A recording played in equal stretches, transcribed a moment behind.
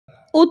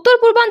উত্তর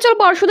পূর্বাঞ্চল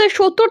পর্ষদের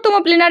 ৭০তম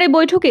প্লেনারি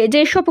বৈঠকে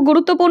যেসব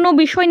গুরুত্বপূর্ণ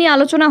বিষয় নিয়ে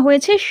আলোচনা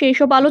হয়েছে সেই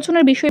সব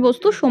আলোচনার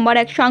বিষয়বস্তু সোমবার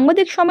এক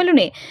সাংবাদিক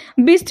সম্মেলনে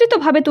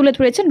বিস্তৃতভাবে তুলে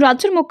ধরেছেন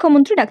রাজ্যের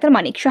মুখ্যমন্ত্রী ডাক্তার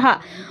মানিক সাহা।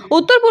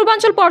 উত্তর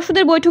পূর্বাঞ্চল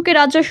পর্ষদের বৈঠকে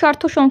রাজ্যের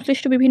স্বার্থ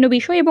সংশ্লিষ্ট বিভিন্ন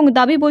বিষয় এবং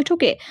দাবি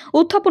বৈঠকে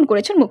উত্থাপন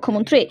করেছেন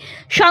মুখ্যমন্ত্রী।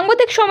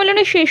 সাংবাদিক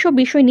সম্মেলনে সেই সব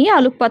বিষয় নিয়ে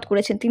আলোকপাত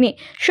করেছেন তিনি।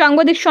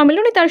 সাংবাদিক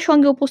সম্মেলনে তার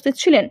সঙ্গে উপস্থিত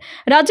ছিলেন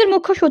রাজ্যের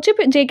মুখ্য সচিব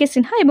জে.কে.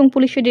 সিনহা এবং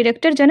পুলিশের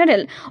ডিরেক্টর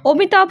জেনারেল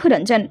অমিতাভ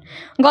রঞ্জন।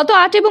 গত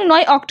 ৮ এবং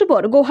 ৯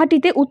 অক্টোবর গুয়াহাটিতে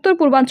উত্তর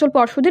পূর্বাঞ্চল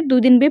পর্ষদের 2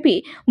 দিনব্যাপী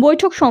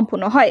বৈঠক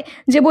সম্পন্ন হয়,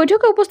 যে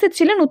বৈঠকে উপস্থিত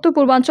ছিলেন উত্তর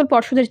পূর্বাঞ্চল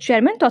পর্ষদের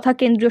চেয়ারম্যান তথা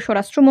কেন্দ্রীয়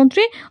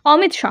স্বরাষ্ট্রমন্ত্রী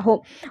অমিত শাহ।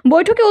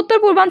 বৈঠকে উত্তর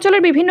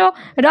পূর্বাঞ্চলের বিভিন্ন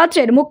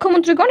রাজ্যের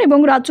মুখ্যমন্ত্রীগণ এবং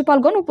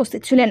রাজ্যপালগণ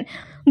উপস্থিত ছিলেন।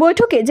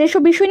 বৈঠকে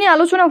যেসব বিষয় নিয়ে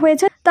আলোচনা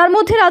হয়েছে তার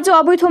মধ্যে রাজ্যে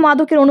অবৈধ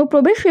মাদকের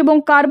অনুপ্রবেশ এবং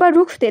কারবার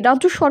রুখতে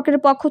রাজ্য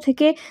সরকারের পক্ষ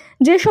থেকে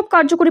যেসব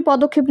কার্যকরী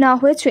পদক্ষেপ নেওয়া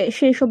হয়েছে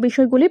সেই সব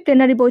বিষয়গুলি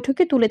প্লেনারি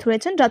বৈঠকে তুলে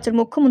ধরেছেন রাজ্যের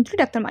মুখ্যমন্ত্রী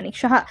ডাক্তার মানিক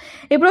সাহা।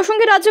 এ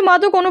প্রসঙ্গে রাজ্যে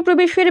মাদক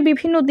অনুপ্রবেশের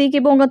বিভিন্ন দিক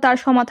এবং তার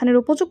সমাধানের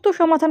উপযুক্ত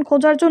সমাধান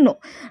খোঁজার জন্য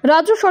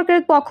রাজ্য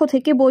সরকারের পক্ষ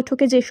থেকে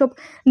বৈঠকে যেসব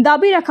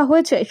দাবি রাখা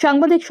হয়েছে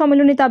সাংবাদিক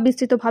সম্মেলনে তা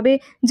বিস্তৃতভাবে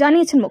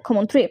জানিয়েছেন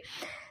মুখ্যমন্ত্রী।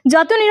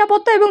 জাতীয়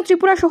নিরাপত্তা এবং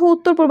ত্রিপুরা সহ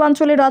উত্তর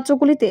পূর্বাঞ্চলের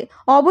রাজ্যগুলিতে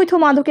অবৈধ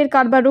মাদকের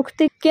কারবার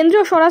রুখতে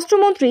কেন্দ্রীয়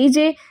স্বরাষ্ট্রমন্ত্রী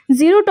যে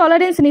জিরো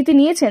টলারেন্স নীতি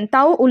নিয়েছেন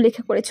তাও উল্লেখ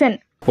করেছেন।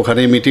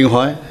 ওখানে মিটিং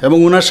হয় এবং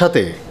ওনার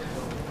সাথে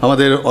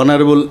আমাদের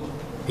honourable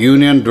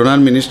union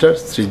donor minister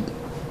Shri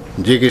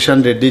জি কিষাণ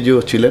রেড্ডিজিও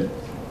ছিলেন।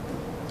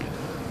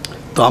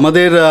 তো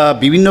আমাদের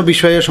বিভিন্ন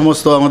বিষয়ে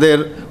সমস্ত আমাদের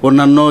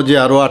অন্যান্য যে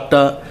আরও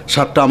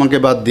 7টা আমাকে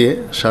বাদ দিয়ে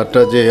 7টা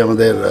যে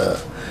আমাদের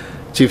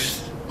চিফ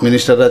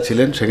মিনিস্টাররা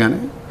ছিলেন সেখানে,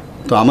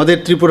 তো আমাদের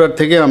ত্রিপুরার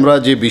থেকে আমরা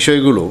যে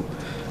বিষয়গুলো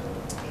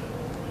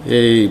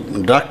এই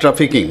ড্রাগ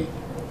ট্রাফিকিং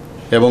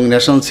এবং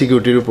ন্যাশনাল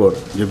সিকিউরিটির উপর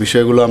যে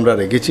বিষয়গুলো আমরা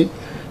রেখেছি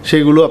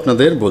সেইগুলো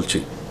আপনাদের বলছি।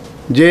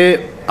 যে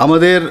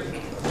আমাদের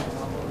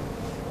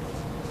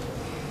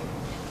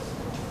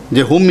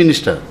যে হোম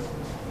মিনিস্টার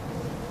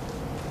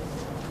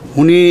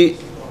উনি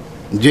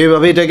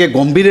যেভাবে এটাকে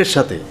গম্ভীরের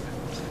সাথে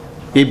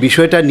এই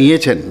বিষয়টা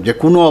নিয়েছেন, যে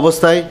কোনো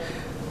অবস্থায়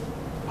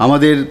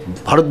আমাদের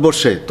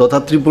ভারতবর্ষে তথা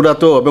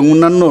ত্রিপুরাতেও এবং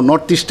অন্যান্য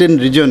নর্থ ইস্টার্ন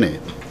রিজনে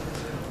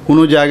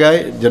কোনো জায়গায়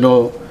যেন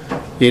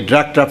এই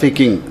ড্রাগ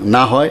ট্রাফিকিং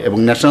না হয় এবং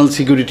ন্যাশনাল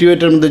সিকিউরিটিও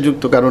এটার মধ্যে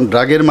যুক্ত, কারণ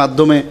ড্রাগের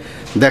মাধ্যমে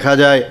দেখা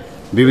যায়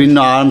বিভিন্ন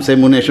আর্মস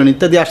অ্যামুনেশন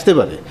ইত্যাদি আসতে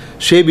পারে।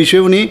 সেই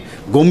বিষয়ে উনি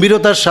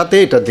গম্ভীরতার সাথে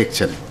এটা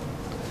দেখছেন।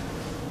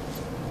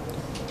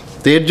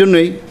 তো এর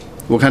জন্যই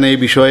ওখানে এই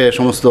বিষয়ে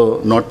সমস্ত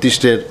নর্থ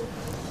ইস্টের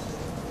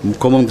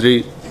মুখ্যমন্ত্রী,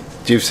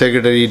 চিফ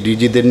সেক্রেটারি,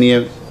 ডিজিদের নিয়ে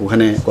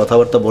ওখানে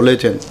কথাবার্তা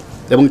বলেছেন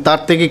এবং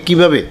তার থেকে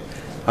কিভাবে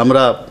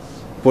আমরা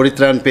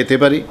পরিত্রাণ পেতে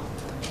পারি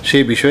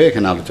সেই বিষয়ে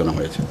এখানে আলোচনা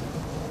হয়েছে।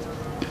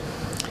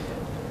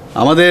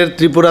 আমাদের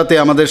ত্রিপুরাতে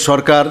আমাদের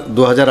সরকার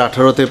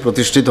 2018-তে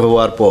প্রতিষ্ঠিত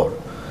হওয়ার পর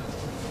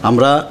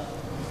আমরা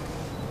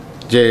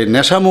যে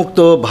নেশামুক্ত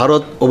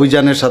ভারত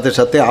অভিযানের সাথে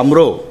সাথে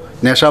আমরাও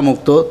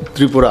নেশামুক্ত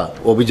ত্রিপুরা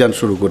অভিযান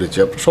শুরু করেছি,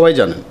 সবাই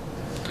জানেন।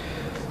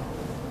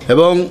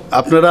 এবং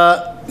আপনারা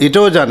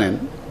এটাও জানেন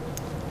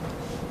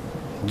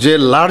যে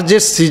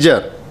লার্জেস্ট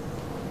সিজার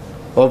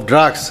অফ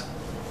ড্রাগস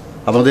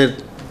আমাদের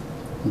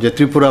যে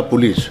ত্রিপুরা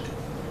পুলিশ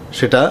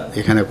সেটা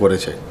এখানে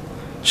করেছে,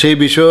 সেই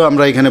বিষয়েও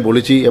আমরা এখানে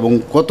বলেছি এবং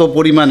কত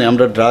পরিমাণে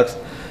আমরা ড্রাগস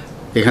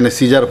এখানে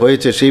সিজার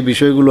হয়েছে সেই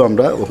বিষয়গুলো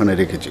আমরা ওখানে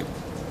রেখেছি।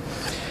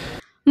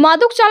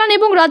 মাদক চালান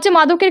এবং রাজ্যে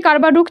মাদকের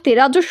কারবার রুখতে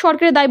রাজ্য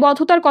সরকারের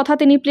দায়বদ্ধতার কথা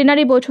তিনি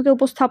প্লেনারি বৈঠকে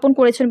উপস্থাপন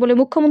করেছেন বলে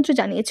মুখ্যমন্ত্রী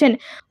জানিয়েছেন।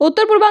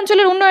 উত্তর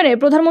পূর্বাঞ্চলের উন্নয়নে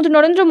প্রধানমন্ত্রী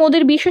নরেন্দ্র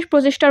মোদীর বিশেষ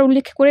প্রচেষ্টার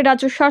উল্লেখ করে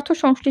রাজ্যের স্বার্থ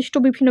সংশ্লিষ্ট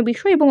বিভিন্ন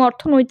বিষয় এবং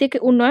অর্থনৈতিক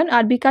উন্নয়ন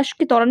আর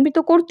বিকাশকে ত্বরান্বিত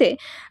করতে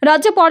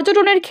রাজ্যে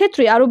পর্যটনের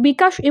ক্ষেত্রে আরও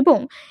বিকাশ এবং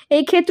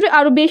এই ক্ষেত্রে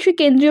আরও বেশি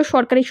কেন্দ্রীয়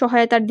সরকারি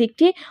সহায়তার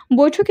দিকটি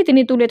বৈঠকে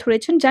তিনি তুলে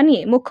ধরেছেন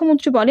জানিয়ে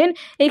মুখ্যমন্ত্রী বলেন,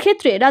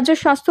 এক্ষেত্রে রাজ্যের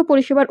স্বাস্থ্য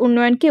পরিষেবার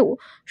উন্নয়নকেও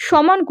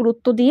সমান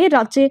গুরুত্ব দিয়ে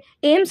রাজ্যে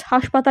এইমস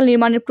হাসপাতাল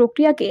নির্মাণের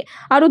প্রক্রিয়াকে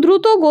আরো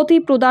দ্রুত গতি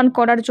প্রদান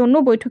করার জন্য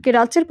বৈঠকে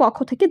রাজ্যের পক্ষ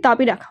থেকে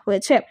দাবি রাখা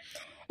হয়েছে।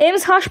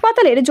 এইমস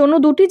হাসপাতালের জন্য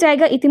 2টি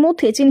জায়গা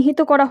ইতিমধ্যে চিহ্নিত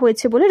করা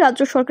হয়েছে বলে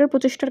রাজ্য সরকারের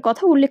প্রচেষ্টার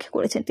কথা উল্লেখ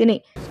করেছেন তিনি।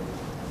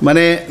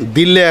 মানে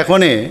দিল্লি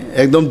এখন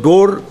একদম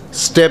ডোর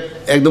স্টেপ,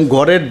 একদম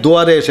ঘরের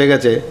দুয়ারে এসে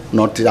গেছে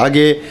নর্থ ইস্ট।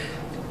 আগে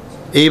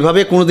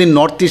এইভাবে কোনোদিন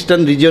নর্থ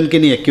ইস্টার্ন রিজিয়নকে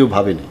নিয়ে কেউ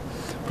ভাবেনি।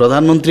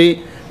 প্রধানমন্ত্রী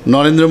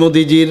নরেন্দ্র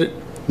মোদীজির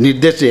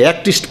নির্দেশে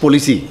অ্যাক্ট ইস্ট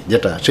পলিসি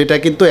যেটা, সেটা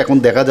কিন্তু এখন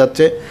দেখা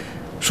যাচ্ছে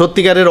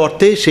সত্যিকারের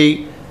অর্থেই সেই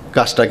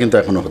কাজটা কিন্তু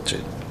এখনও হচ্ছে।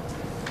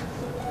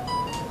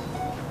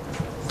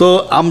 তো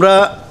আমরা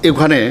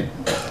এখানে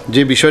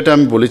যে বিষয়টা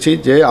আমি বলেছি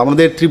যে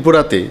আমাদের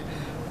ত্রিপুরাতে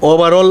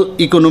ওভারঅল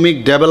ইকোনমিক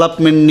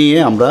ডেভেলপমেন্ট নিয়ে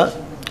আমরা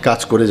কাজ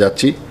করে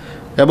যাচ্ছি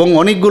এবং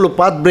অনেকগুলো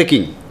পাথ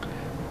ব্রেকিং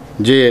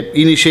যে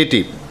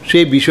ইনিশিয়েটিভ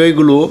সেই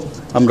বিষয়গুলো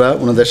আমরা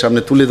ওনাদের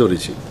সামনে তুলে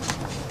ধরেছি।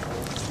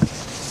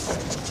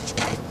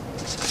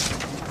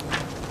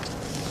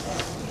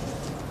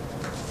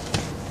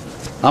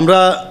 আমরা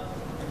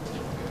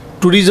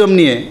ট্যুরিজম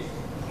নিয়ে,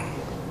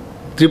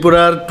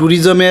 ত্রিপুরার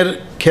ট্যুরিজমের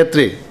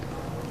ক্ষেত্রে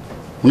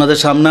ওনাদের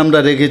সামনে আমরা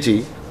রেখেছি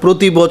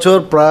প্রতি বছর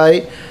প্রায়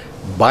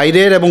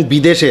বাইরের এবং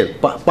বিদেশের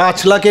 5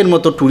 লাখের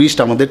মতো ট্যুরিস্ট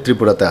আমাদের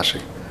ত্রিপুরাতে আসে।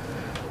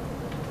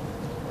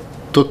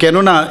 তো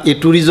কেননা এই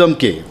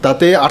ট্যুরিজমকে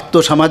তাতে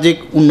আর্থসামাজিক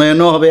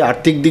উন্নয়নও হবে,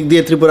 আর্থিক দিক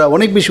দিয়ে ত্রিপুরা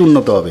অনেক বেশি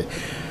উন্নত হবে,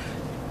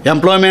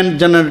 এমপ্লয়মেন্ট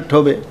জেনারেট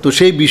হবে। তো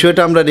সেই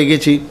বিষয়টা আমরা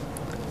রেখেছি।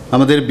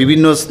 আমাদের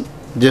বিভিন্ন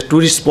যে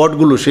ট্যুরিস্ট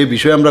স্পটগুলো সেই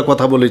বিষয়ে আমরা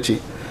কথা বলেছি,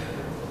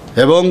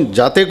 এবং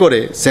যাতে করে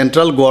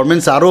সেন্ট্রাল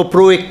গভর্নমেন্টস আরও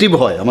প্রোঅ্যাক্টিভ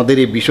হয় আমাদের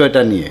এই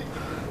বিষয়টা নিয়ে,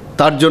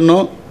 তার জন্য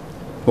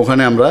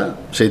ওখানে আমরা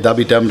সেই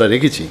দাবিটা আমরা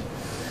রেখেছি।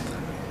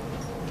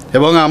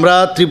 এবং আমরা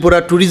ত্রিপুরা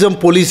ট্যুরিজম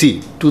পলিসি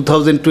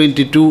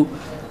 2022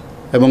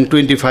 এবং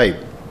 25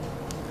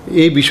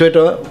 এই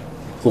বিষয়টা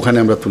ওখানে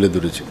আমরা তুলে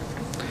ধরেছি।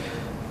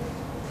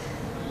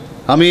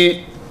 আমি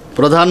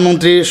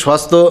প্রধানমন্ত্রী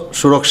স্বাস্থ্য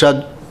সুরক্ষা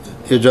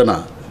যোজনা,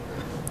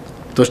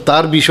 তো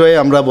তার বিষয়ে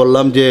আমরা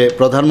বললাম যে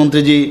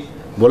প্রধানমন্ত্রীজি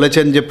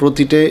বলেছেন যে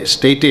প্রতিটি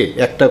স্টেটে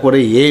একটা করে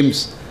এইমস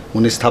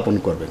উনি স্থাপন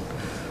করবেন।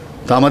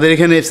 তো আমাদের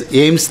এখানে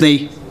এইমস নেই,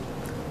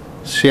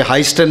 সে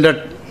হাই স্ট্যান্ডার্ড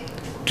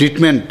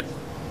ট্রিটমেন্ট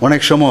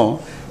অনেক সময়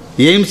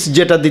এইমস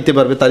যেটা দিতে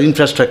পারবে তার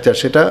ইনফ্রাস্ট্রাকচার,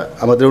 সেটা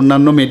আমাদের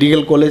অন্যান্য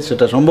মেডিকেল কলেজ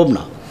সেটা সম্ভব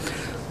না।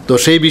 তো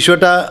সেই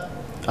বিষয়টা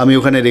আমি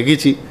ওখানে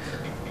রেখেছি।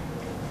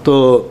 তো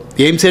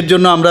এইমসের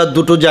জন্য আমরা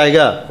দুটো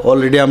জায়গা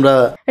অলরেডি আমরা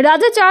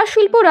রাজ্যে চা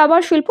শিল্প,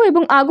 রাবার শিল্প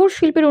এবং আগর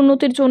শিল্পের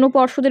উন্নতির জন্য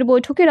পর্ষদের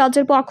বৈঠকে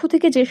রাজ্যের পক্ষ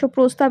থেকে যেসব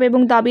প্রস্তাব এবং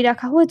দাবি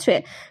রাখা হয়েছে,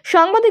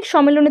 সাংবাদিক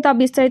সম্মেলনে তা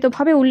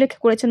বিস্তারিতভাবে উল্লেখ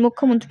করেছেন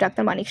মুখ্যমন্ত্রী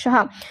ডাক্তার মানিক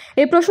সাহা।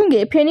 এ প্রসঙ্গে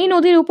ফেনী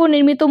নদীর উপর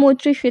নির্মিত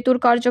মৈত্রী সেতুর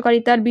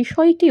কার্যকারিতার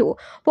বিষয়টিও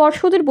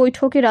পর্ষদের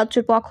বৈঠকে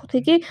রাজ্যের পক্ষ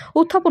থেকে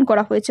উত্থাপন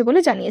করা হয়েছে বলে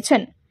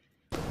জানিয়েছেন।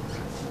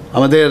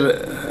 আমাদের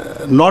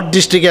নর্থ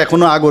ডিস্ট্রিক্টে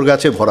এখনও আগর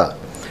গাছে ভরা।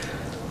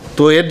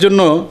 তো এর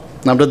জন্য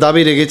আমরা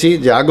দাবি রেখেছি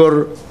যে আগর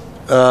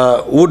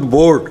উড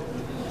বোর্ড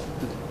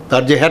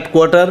তার যে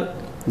হেডকোয়ার্টার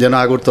যেন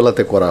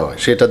আগরতলাতে করা হয়,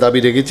 সেটা দাবি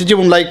রেখেছি।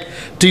 যেমন like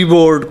tea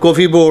board,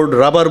 coffee board,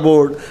 rubber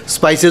board,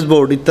 spices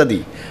board ইত্যাদি।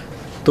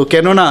 তো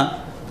কেননা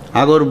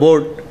আগর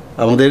বোর্ড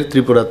আমাদের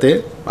ত্রিপুরাতে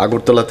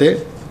আগরতলাতে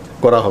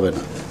করা হবে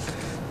না।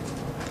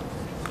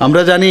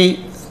 আমরা জানি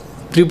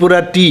ত্রিপুরা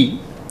টি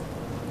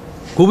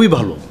খুবই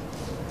ভালো,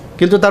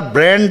 কিন্তু তার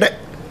ব্র্যান্ড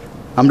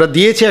আমরা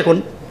দিয়েছি, এখন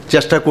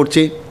চেষ্টা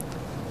করছি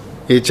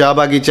এই চা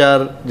বাগিচার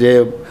যে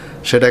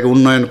সেটাকে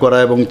উন্নয়ন করা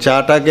এবং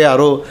চাটাকে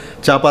আরও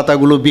চা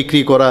পাতাগুলো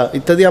বিক্রি করা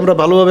ইত্যাদি আমরা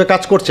ভালোভাবে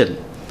কাজ করছেন।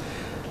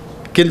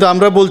 কিন্তু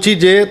আমরা বলছি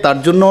যে তার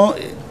জন্য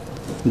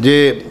যে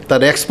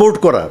তার এক্সপোর্ট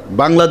করার,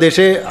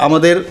 বাংলাদেশে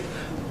আমাদের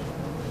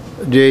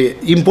যে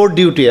ইম্পোর্ট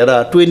ডিউটি এরা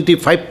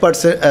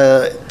 25%,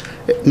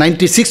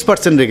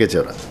 96% রেখেছে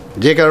ওরা,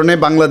 যে কারণে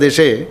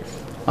বাংলাদেশে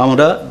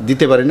আমরা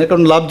দিতে পারি না,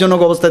 কারণ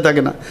লাভজনক অবস্থায়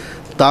থাকে না।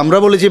 তা আমরা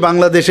বলেছি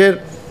বাংলাদেশের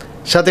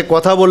সাথে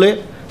কথা বলে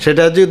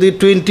সেটা যদি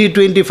 20,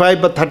 25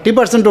 বা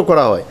 30%ও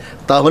করা হয়,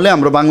 তাহলে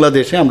আমরা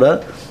বাংলাদেশে আমরা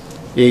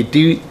এই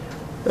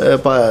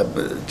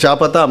চা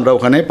পাতা আমরা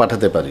ওখানে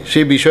পাঠাতে পারি,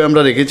 সেই বিষয়ে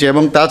আমরা রেখেছি।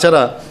 এবং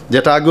তাছাড়া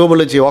যেটা আগেও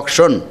বলেছি,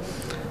 অকশন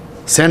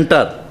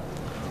সেন্টার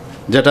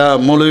যেটা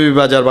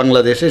মৌলভীবাজার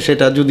বাংলাদেশে,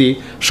 সেটা যদি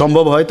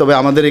সম্ভব হয় তবে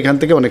আমাদের এখান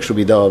থেকে অনেক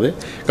সুবিধা হবে,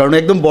 কারণ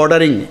একদম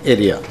বর্ডারিং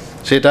এরিয়া,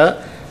 সেটা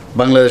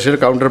বাংলাদেশের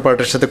কাউন্টার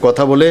পার্টের সাথে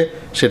কথা বলে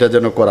সেটা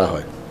যেন করা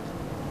হয়।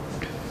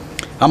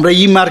 আমরা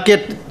ই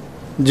মার্কেট,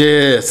 যে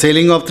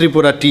selling of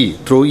Tripura T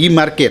through E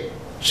market,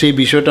 সেই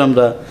বিষয়টা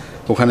আমরা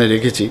ওখানে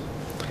রেখেছি।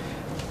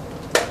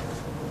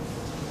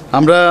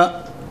 আমরা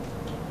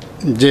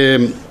যে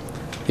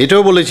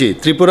এটাও বলেছি,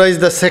 Tripura is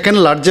the second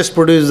largest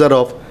producer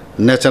of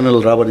natural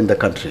rubber in the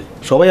country,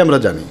 সবাই আমরা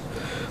জানি।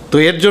 তো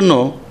এর জন্য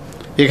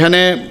এখানে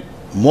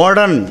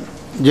মডার্ন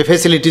যে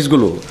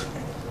ফেসিলিটিসগুলো,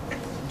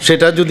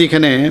 সেটা যদি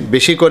এখানে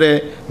বেশি করে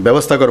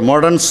ব্যবস্থা করে,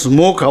 modern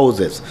smoke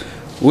houses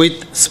with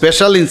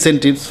special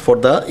incentives for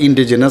the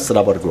indigenous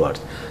rubber growers,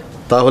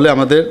 তাহলে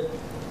আমাদের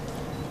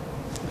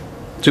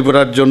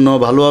ত্রিপুরার জন্য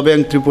ভালো হবে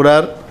এবং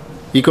ত্রিপুরার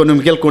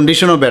ইকোনমিক্যাল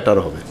কন্ডিশনও বেটার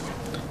হবে,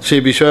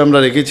 সেই বিষয়ে আমরা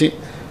রেখেছি।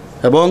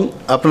 এবং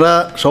আপনারা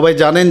সবাই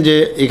জানেন যে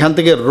এখান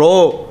থেকে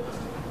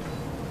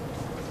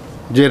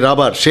যে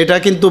রাবার, সেটা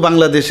কিন্তু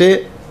বাংলাদেশে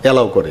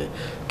অ্যালাউ করে,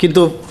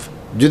 কিন্তু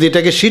যদি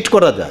এটাকে শিট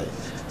করা যায়,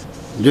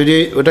 যদি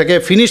ওটাকে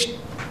ফিনিশ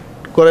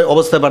করে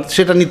অবস্থায়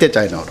সেটা নিতে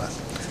চায় না ওরা।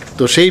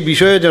 তো সেই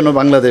বিষয়ে যেন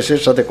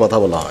বাংলাদেশের সাথে কথা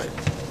বলা হয়।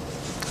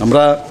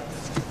 আমরা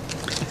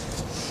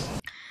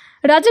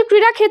রাজ্যের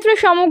ক্রীড়া ক্ষেত্রে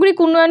সামগ্রিক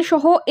উন্নয়ন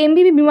সহ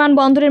এমবিবি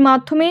বিমানবন্দরের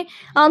মাধ্যমে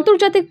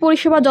আন্তর্জাতিক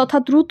পরিষেবা যথা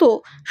দ্রুত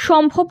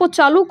সম্ভব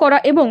চালু করা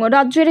এবং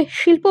রাজ্যের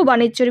শিল্প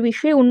বাণিজ্যের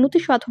বিষয়ে উন্নতি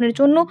সাধনের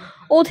জন্য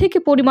অধিক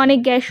পরিমাণে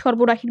গ্যাস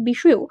সরবরাহের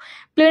বিষয়েও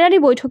প্লেনারি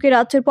বৈঠকে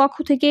রাজ্যের পক্ষ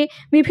থেকে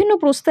বিভিন্ন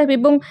প্রস্তাব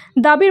এবং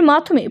দাবির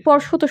মাধ্যমে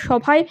পর্ষদ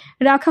সভায়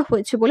রাখা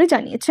হয়েছে বলে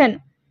জানিয়েছেন।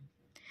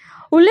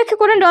 উল্লেখ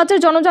করেন,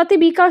 রাজ্যের জনজাতি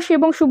বিকাশ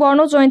এবং সুবর্ণ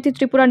জয়ন্তী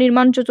ত্রিপুরা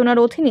নির্মাণ যোজনার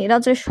অধীনে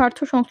রাজ্যের স্বার্থ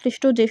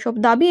সংশ্লিষ্ট যেসব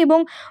দাবি এবং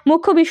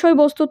মুখ্য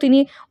বিষয়বস্তু তিনি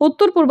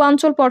উত্তর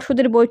পূর্বাঞ্চল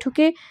পর্ষদের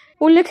বৈঠকে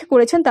উল্লেখ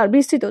করেছেন তার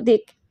বিস্তৃত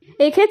দিক।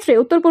 এক্ষেত্রে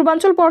উত্তর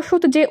পূর্বাঞ্চল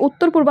পর্ষদ যে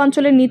উত্তর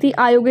পূর্বাঞ্চলের নীতি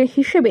আয়োগের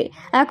হিসেবে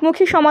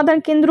একমুখী সমাধান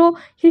কেন্দ্র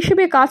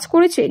হিসেবে কাজ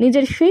করেছে,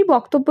 নিজের সেই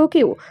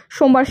বক্তব্যকেও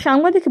সোমবার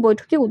সাংবাদিক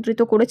বৈঠকে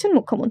উদ্ধৃত করেছেন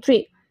মুখ্যমন্ত্রী।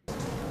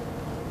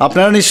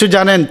 আপনারা নিশ্চয়ই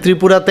জানেন,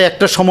 ত্রিপুরাতে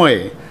একটা সময়ে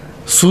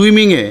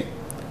সুইমিংয়ে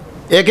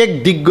এক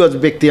দিগ্গজ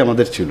ব্যক্তি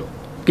আমাদের ছিল,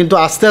 কিন্তু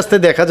আস্তে আস্তে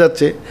দেখা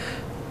যাচ্ছে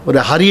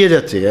ওরা হারিয়ে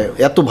যাচ্ছে,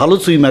 এত ভালো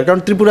সুইমার।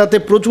 কারণ ত্রিপুরাতে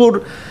প্রচুর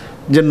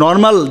যে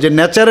নর্মাল যে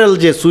ন্যাচারাল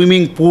যে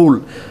সুইমিং পুল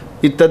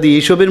ইত্যাদি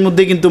এইসবের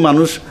মধ্যে কিন্তু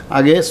মানুষ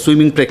আগে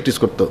সুইমিং প্র্যাকটিস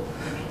করতো।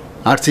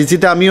 আর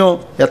সিসিতে আমিও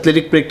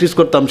অ্যাথলেটিক প্র্যাকটিস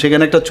করতাম,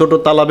 সেখানে একটা ছোট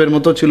তালাবের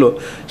মতো ছিল,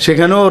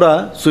 সেখানেও ওরা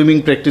সুইমিং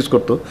প্র্যাকটিস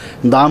করতো।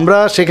 কিন্তু আমরা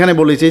সেখানে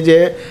বলেছি যে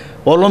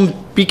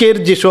অলিম্পিকের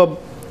যেসব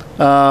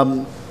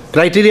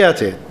ক্রাইটেরিয়া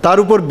আছে তার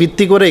উপর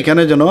ভিত্তি করে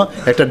এখানে যেন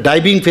একটা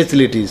ডাইভিং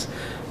ফেসিলিটিস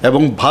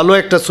এবং ভালো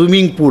একটা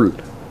সুইমিং পুল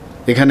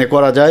এখানে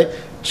করা যায়,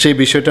 সেই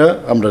বিষয়টা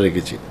আমরা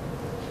রেখেছি।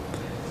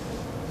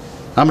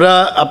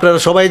 আপনারা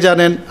সবাই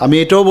জানেন, আমি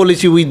এটাও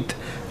বলেছি with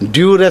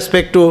due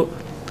respect to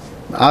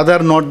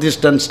other north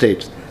eastern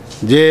states,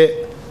 যে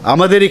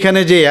আমাদের এখানে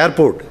যে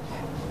airport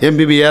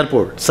এমবিবি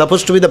airport suppose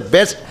two B the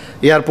best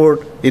airport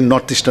in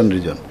north eastern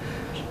reason.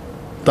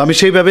 তো আমি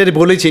সেইভাবে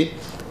বলেছি,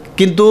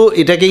 কিন্তু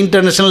এটাকে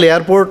ইন্টারন্যাশনাল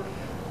এয়ারপোর্ট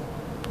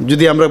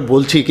যদি আমরা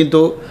বলছি, কিন্তু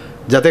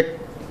যাতে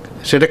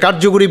সেটা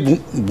কার্যকরী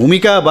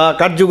ভূমিকা বা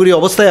কার্যকরী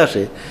অবস্থায়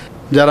আসে,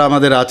 যারা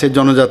আমাদের আছে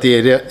জনজাতি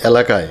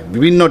এলাকায়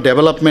বিভিন্ন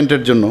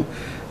ডেভেলপমেন্টের জন্য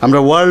আমরা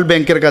ওয়ার্ল্ড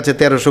ব্যাংকের কাছে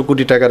 1300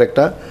 কোটি টাকার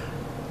একটা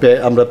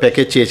আমরা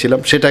প্যাকেজ চেয়েছিলাম,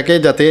 সেটাকে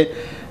যাতে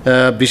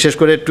বিশেষ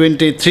করে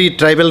 23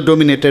 ট্রাইবাল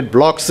ডোমিনেটেড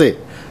ব্লকসে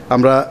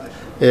আমরা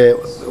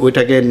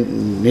ওইটাকে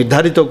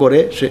নির্ধারিত করে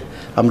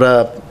আমরা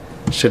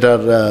সেটার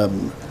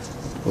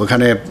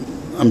ওখানে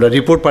আমরা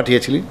রিপোর্ট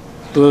পাঠিয়েছিলি।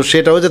 তো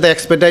সেটাও যাতে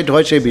এক্সপেডাইট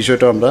হয় সেই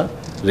বিষয়টা আমরা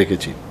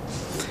রেখেছি।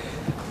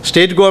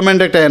 স্টেট গভর্নমেন্ট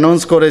একটা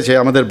অ্যানাউন্স করেছে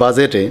আমাদের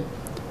বাজেটে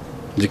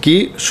যে কি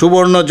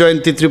সুবর্ণ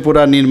জয়ন্তী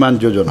ত্রিপুরা নির্মাণ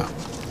যোজনা,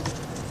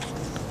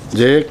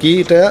 যে কি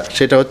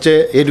সেটা হচ্ছে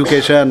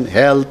education,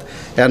 health,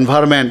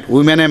 environment,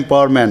 women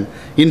empowerment,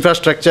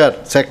 infrastructure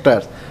sector,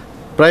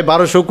 প্রায়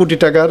 1200 কোটি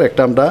টাকার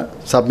একটা আমরা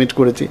সাবমিট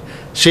করেছি।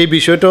 সেই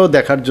বিষয়টাও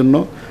দেখার জন্য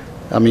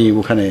আমি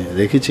ওখানে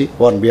রেখেছি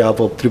অন বিহাফ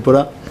অফ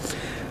ত্রিপুরা।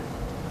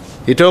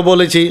 এটাও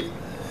বলেছি,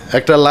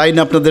 একটা লাইন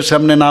আপনাদের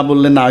সামনে না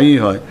বললে নাই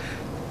হয়,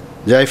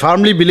 যে I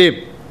firmly believe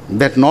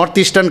that north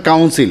eastern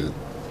council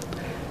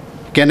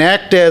can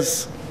act as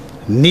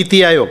নীতি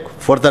আয়োগ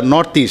for the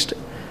north east,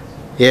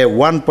 A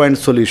 1 point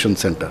solution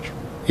centre.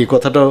 এই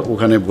কথাটা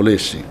ওখানে বলে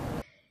এসেছি।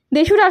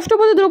 দেশের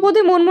রাষ্ট্রপতি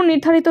দ্রৌপদী মুর্মুর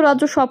নির্ধারিত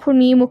রাজ্য সফর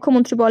নিয়ে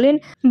মুখ্যমন্ত্রী বলেন,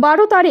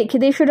 12 তারিখ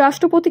দেশের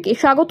রাষ্ট্রপতিকে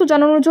স্বাগত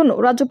জানানোর জন্য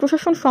রাজ্য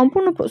প্রশাসন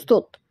সম্পূর্ণ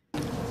প্রস্তুত।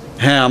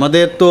 হ্যাঁ,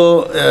 আমাদের তো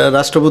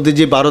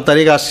রাষ্ট্রপতিজি 12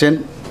 তারিখ আসছেন,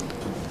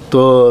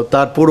 তো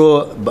তার পুরো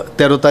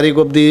 13 তারিখ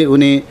অবধি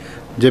উনি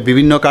যে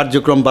বিভিন্ন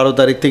কার্যক্রম 12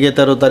 তারিখ থেকে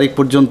 13 তারিখ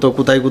পর্যন্ত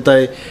কোথায়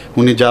কোথায়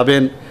উনি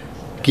যাবেন,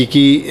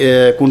 কি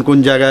কোন কোন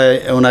জায়গায়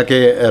ওনাকে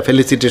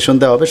ফেলিসিটেশন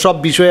দেওয়া হবে, সব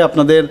বিষয়ে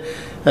আপনাদের,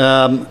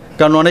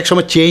 কারণ অনেক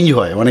সময় চেঞ্জ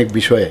হয় অনেক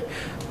বিষয়ে,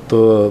 তো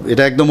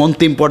এটা একদম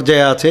অন্তিম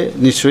পর্যায়ে আছে,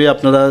 নিশ্চয়ই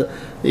আপনারা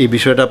এই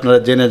বিষয়টা আপনারা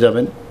জেনে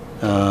যাবেন।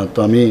 তো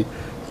আমি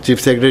চিফ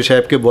সেক্রেটারি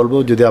সাহেবকে বলবো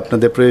যদি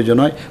আপনাদের প্রয়োজন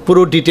হয়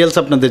পুরো ডিটেলস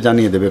আপনাদের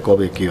জানিয়ে দেবে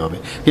কবে কী হবে,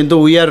 কিন্তু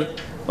we are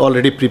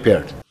already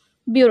prepared.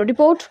 Bureau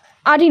report,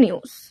 আরই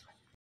নিউজ।